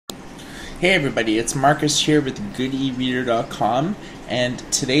Hey everybody, it's Marcus here with goodereader.com, and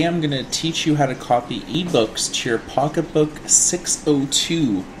today I'm going to teach you how to copy ebooks to your Pocketbook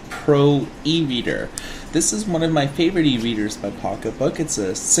 602 Pro e-reader. This is one of my favorite e-readers by Pocketbook. It's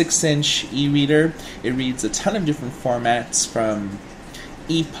a 6-inch e-reader. It reads a ton of different formats from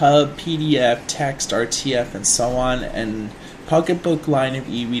EPUB, PDF, text, RTF, and so on, and Pocketbook line of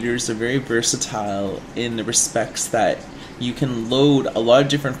e-readers are very versatile in the respects that you can load a lot of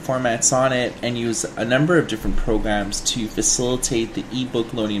different formats on it and use a number of different programs to facilitate the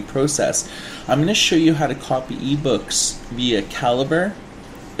ebook loading process. I'm going to show you how to copy ebooks via Calibre,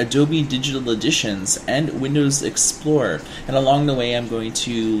 Adobe Digital Editions, and Windows Explorer. And along the way I'm going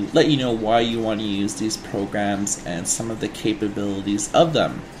to let you know why you want to use these programs and some of the capabilities of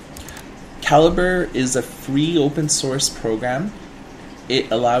them. Calibre is a free open source program. It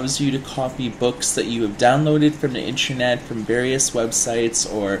allows you to copy books that you have downloaded from the internet from various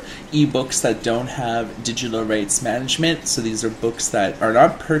websites or ebooks that don't have digital rights management. So these are books that are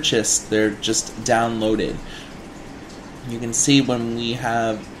not purchased, they're just downloaded. You can see when we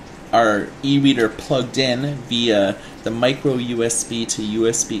have our e-reader plugged in via the micro USB to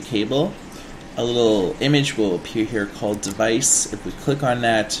USB cable, a little image will appear here called device. If we click on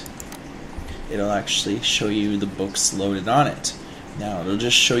that, it'll actually show you the books loaded on it. Now it'll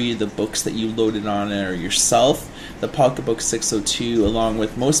just show you the books that you loaded on there yourself. The Pocketbook 602, along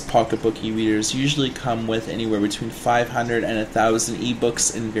with most Pocketbook e-readers, usually come with anywhere between 500 and 1,000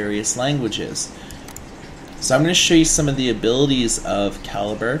 ebooks in various languages. So I'm going to show you some of the abilities of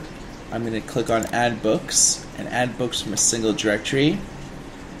Calibre. I'm going to click on Add Books and add books from a single directory.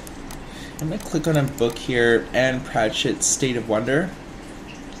 I'm going to click on a book here, Anne Pratchett's State of Wonder.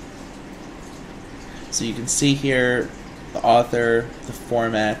 So you can see here the author, the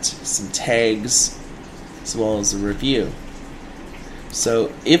format, some tags, as well as a review.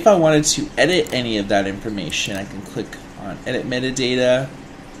 So if I wanted to edit any of that information, I can click on Edit Metadata,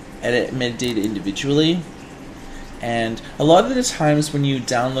 edit metadata individually. And a lot of the times when you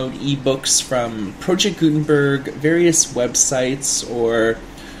download ebooks from Project Gutenberg, various websites, or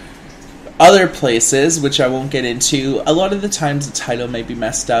other places, which I won't get into, a lot of the times the title may be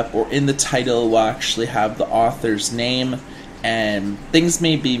messed up, or in the title will actually have the author's name, and things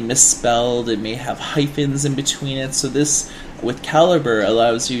may be misspelled, it may have hyphens in between it. So this, with Calibre,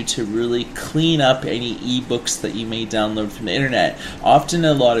 allows you to really clean up any ebooks that you may download from the internet. Often, in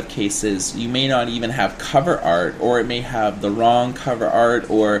a lot of cases, you may not even have cover art, or it may have the wrong cover art,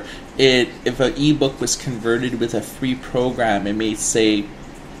 or if an ebook was converted with a free program, it may say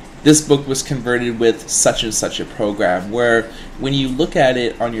this book was converted with such and such a program, where when you look at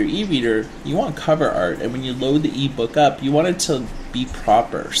it on your e-reader, you want cover art, and when you load the ebook up, you want it to be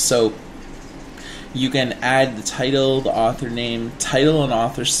proper. So you can add the title, the author name, title and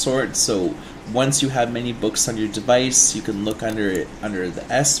author sort. So once you have many books on your device, you can look under it, under the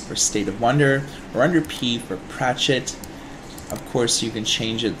S for State of Wonder, or under P for Pratchett. Of course, you can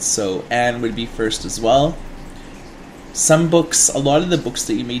change it so Anne would be first as well. Some books, a lot of the books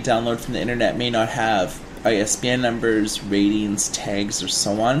that you may download from the internet may not have ISBN numbers, ratings, tags, or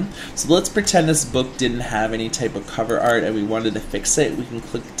so on. So let's pretend this book didn't have any type of cover art and we wanted to fix it. We can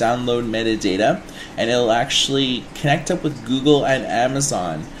click Download Metadata, and it'll actually connect up with Google and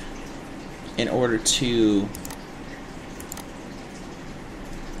Amazon in order to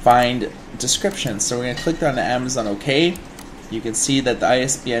find descriptions. So we're going to click on the Amazon OK. You can see that the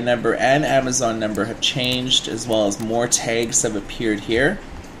ISBN number and Amazon number have changed, as well as more tags have appeared here.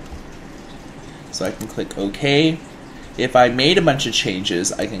 So I can click OK. If I made a bunch of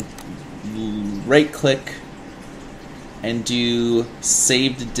changes, I can right click and do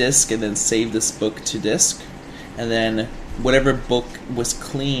Save to Disk, and then save this book to disk. And then whatever book was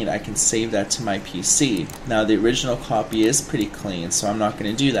clean, I can save that to my PC. Now the original copy is pretty clean, so I'm not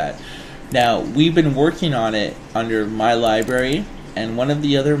going to do that. Now, we've been working on it under My Library, and one of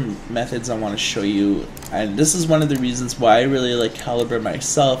the other methods I want to show you, and this is one of the reasons why I really like Calibre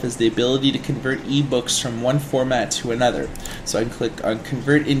myself, is the ability to convert ebooks from one format to another. So I can click on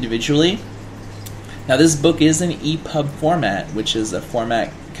Convert Individually. Now this book is an EPUB format, which is a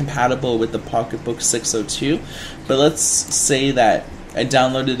format compatible with the Pocketbook 602, but let's say that I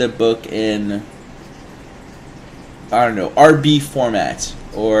downloaded a book in, I don't know, RB format,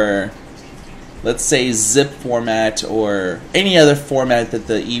 or let's say zip format, or any other format that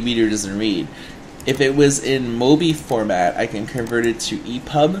the e-reader doesn't read. If it was in Mobi format, I can convert it to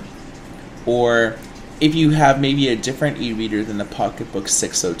EPUB, or if you have maybe a different e-reader than the Pocketbook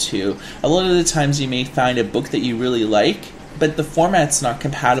 602, a lot of the times you may find a book that you really like, but the format's not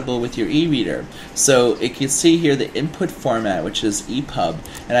compatible with your e-reader. So you can see here the input format, which is EPUB,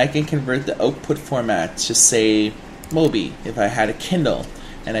 and I can convert the output format to, say, Mobi if I had a Kindle,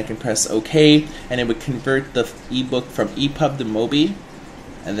 and I can press OK, and it would convert the ebook from EPUB to Mobi,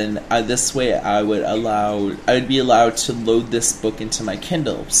 and then this way I would be allowed to load this book into my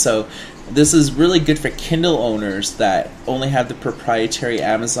Kindle. So this is really good for Kindle owners that only have the proprietary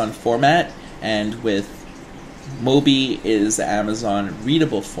Amazon format, and with Mobi is the Amazon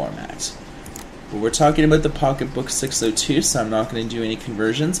readable format. We're talking about the Pocketbook 602, so I'm not going to do any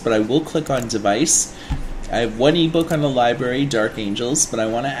conversions, but I will click on device. I have one ebook on the library, Dark Angels, but I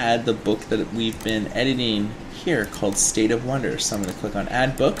want to add the book that we've been editing here called State of Wonder. So I'm going to click on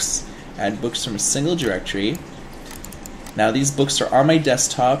add books from a single directory. Now these books are on my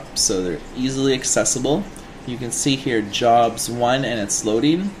desktop, so they're easily accessible. You can see here Jobs 1, and it's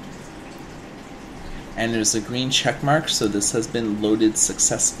loading. And there's a green check mark, so this has been loaded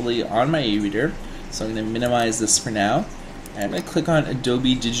successfully on my e-reader. So I'm going to minimize this for now. And I'm going to click on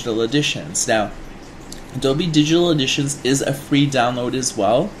Adobe Digital Editions. Now, Adobe Digital Editions is a free download as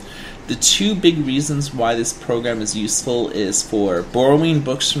well. The two big reasons why this program is useful is for borrowing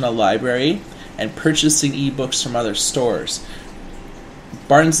books from the library and purchasing ebooks from other stores.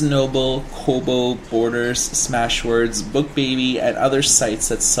 Barnes & Noble, Kobo, Borders, Smashwords, BookBaby, and other sites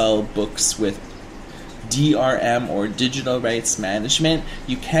that sell books with DRM or digital rights management.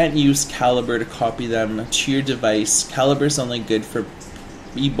 You can't use Calibre to copy them to your device. Calibre is only good for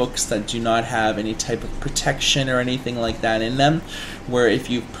ebooks that do not have any type of protection or anything like that in them, where if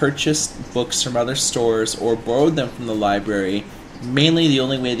you've purchased books from other stores or borrowed them from the library, mainly the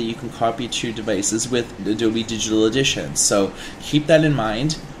only way that you can copy to your device is with Adobe Digital Edition. So keep that in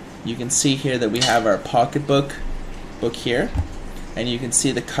mind. You can see here that we have our Pocketbook book here, and you can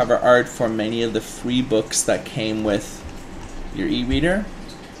see the cover art for many of the free books that came with your e-reader.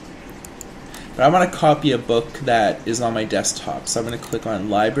 But I want to copy a book that is on my desktop, so I'm going to click on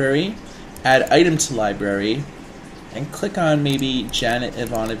Library, add item to Library, and click on maybe Janet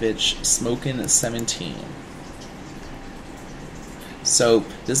Ivanovich, Smokin' 17. So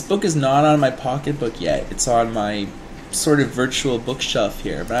this book is not on my Pocketbook yet. It's on my sort of virtual bookshelf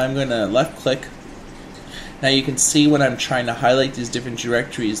here, but I'm going to left click. Now you can see when I'm trying to highlight these different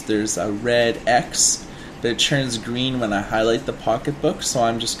directories, there's a red X, but it turns green when I highlight the Pocketbook, so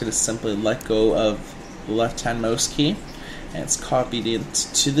I'm just going to simply let go of the left-hand mouse key, and it's copied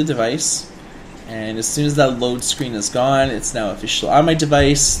into the device. And as soon as that load screen is gone, it's now officially on my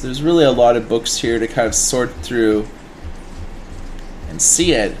device. There's really a lot of books here to kind of sort through and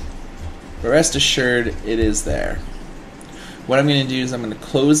see it, but rest assured it is there. What I'm going to do is I'm going to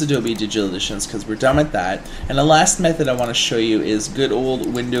close Adobe Digital Editions because we're done with that. And the last method I want to show you is good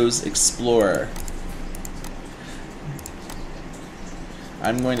old Windows Explorer.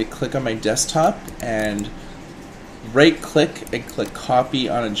 I'm going to click on my desktop and right click and click copy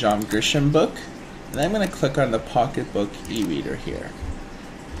on a John Grisham book. And I'm going to click on the Pocketbook e-reader here.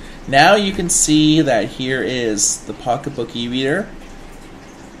 Now you can see that here is the Pocketbook e-reader.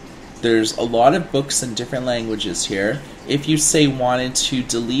 There's a lot of books in different languages here. If you say wanted to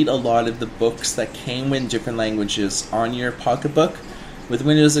delete a lot of the books that came in different languages on your Pocketbook, with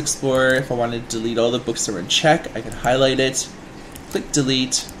Windows Explorer, if I wanted to delete all the books that were in Czech, I can highlight it, click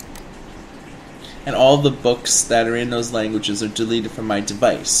delete, and all the books that are in those languages are deleted from my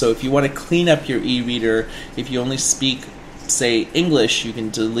device. So if you want to clean up your e-reader, if you only speak, say, English, you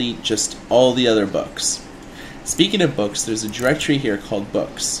can delete just all the other books. Speaking of books, there's a directory here called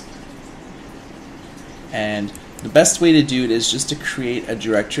Books. And the best way to do it is just to create a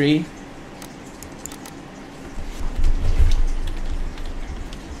directory.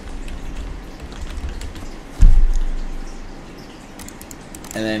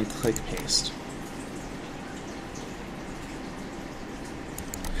 And then click paste.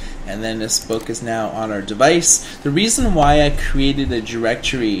 And then this book is now on our device. The reason why I created a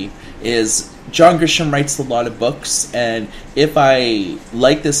directory is John Grisham writes a lot of books, and if I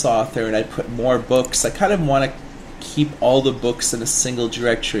like this author and I put more books, I kind of want to keep all the books in a single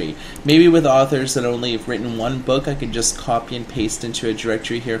directory. Maybe with authors that only have written one book, I can just copy and paste into a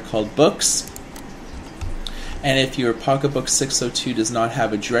directory here called Books. And if your Pocketbook 602 does not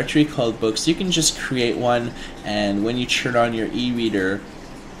have a directory called Books, you can just create one, and when you turn on your e-reader,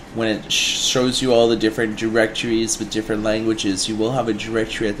 when it shows you all the different directories with different languages, you will have a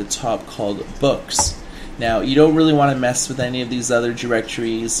directory at the top called Books. Now, you don't really want to mess with any of these other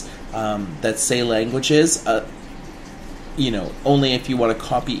directories that say languages, only if you want to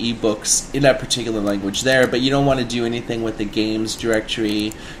copy ebooks in that particular language there, but you don't want to do anything with the games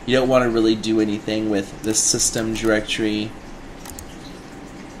directory. You don't want to really do anything with the system directory.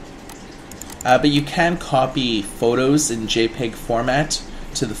 but you can copy photos in JPEG format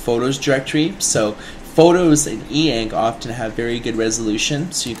to the photos directory. So photos in e-ink often have very good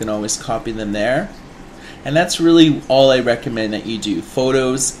resolution, so you can always copy them there. And that's really all I recommend that you do,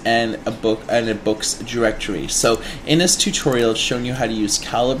 photos and a book and a books directory. So in this tutorial, I've shown you how to use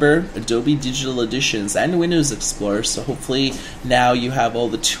Calibre, Adobe Digital Editions, and Windows Explorer. So hopefully now you have all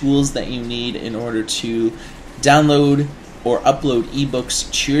the tools that you need in order to download or upload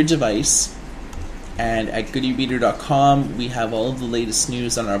ebooks to your device. And at goodereader.com, we have all of the latest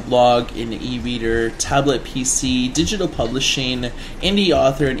news on our blog, in e-reader, tablet PC, digital publishing, indie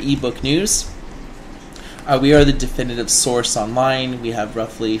author, and ebook news. We are the definitive source online. We have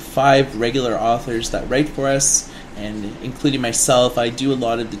roughly 5 regular authors that write for us, and including myself, I do a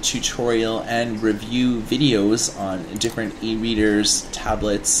lot of the tutorial and review videos on different e-readers,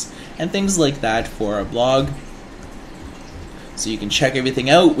 tablets, and things like that for our blog. So you can check everything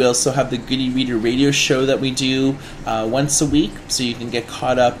out. We also have the Good e-Reader radio show that we do once a week, so you can get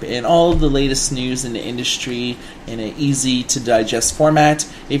caught up in all of the latest news in the industry in an easy to digest format.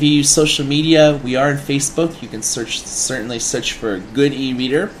 If you use social media, we are on Facebook. You can certainly search for Good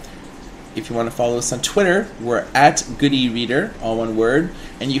e-Reader. If you want to follow us on Twitter, we're at Good e-Reader, all one word.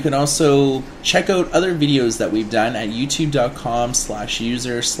 And you can also check out other videos that we've done at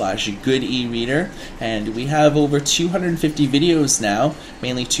youtube.com/user/Good e-Reader. And we have over 250 videos now,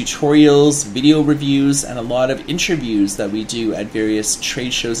 mainly tutorials, video reviews, and a lot of interviews that we do at various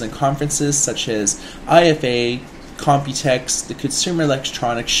trade shows and conferences such as IFA, Computex, the Consumer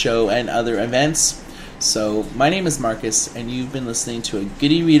Electronics Show, and other events. So my name is Marcus, and you've been listening to a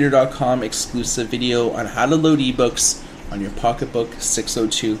goodereader.com exclusive video on how to load ebooks on your Pocketbook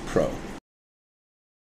 602 Pro.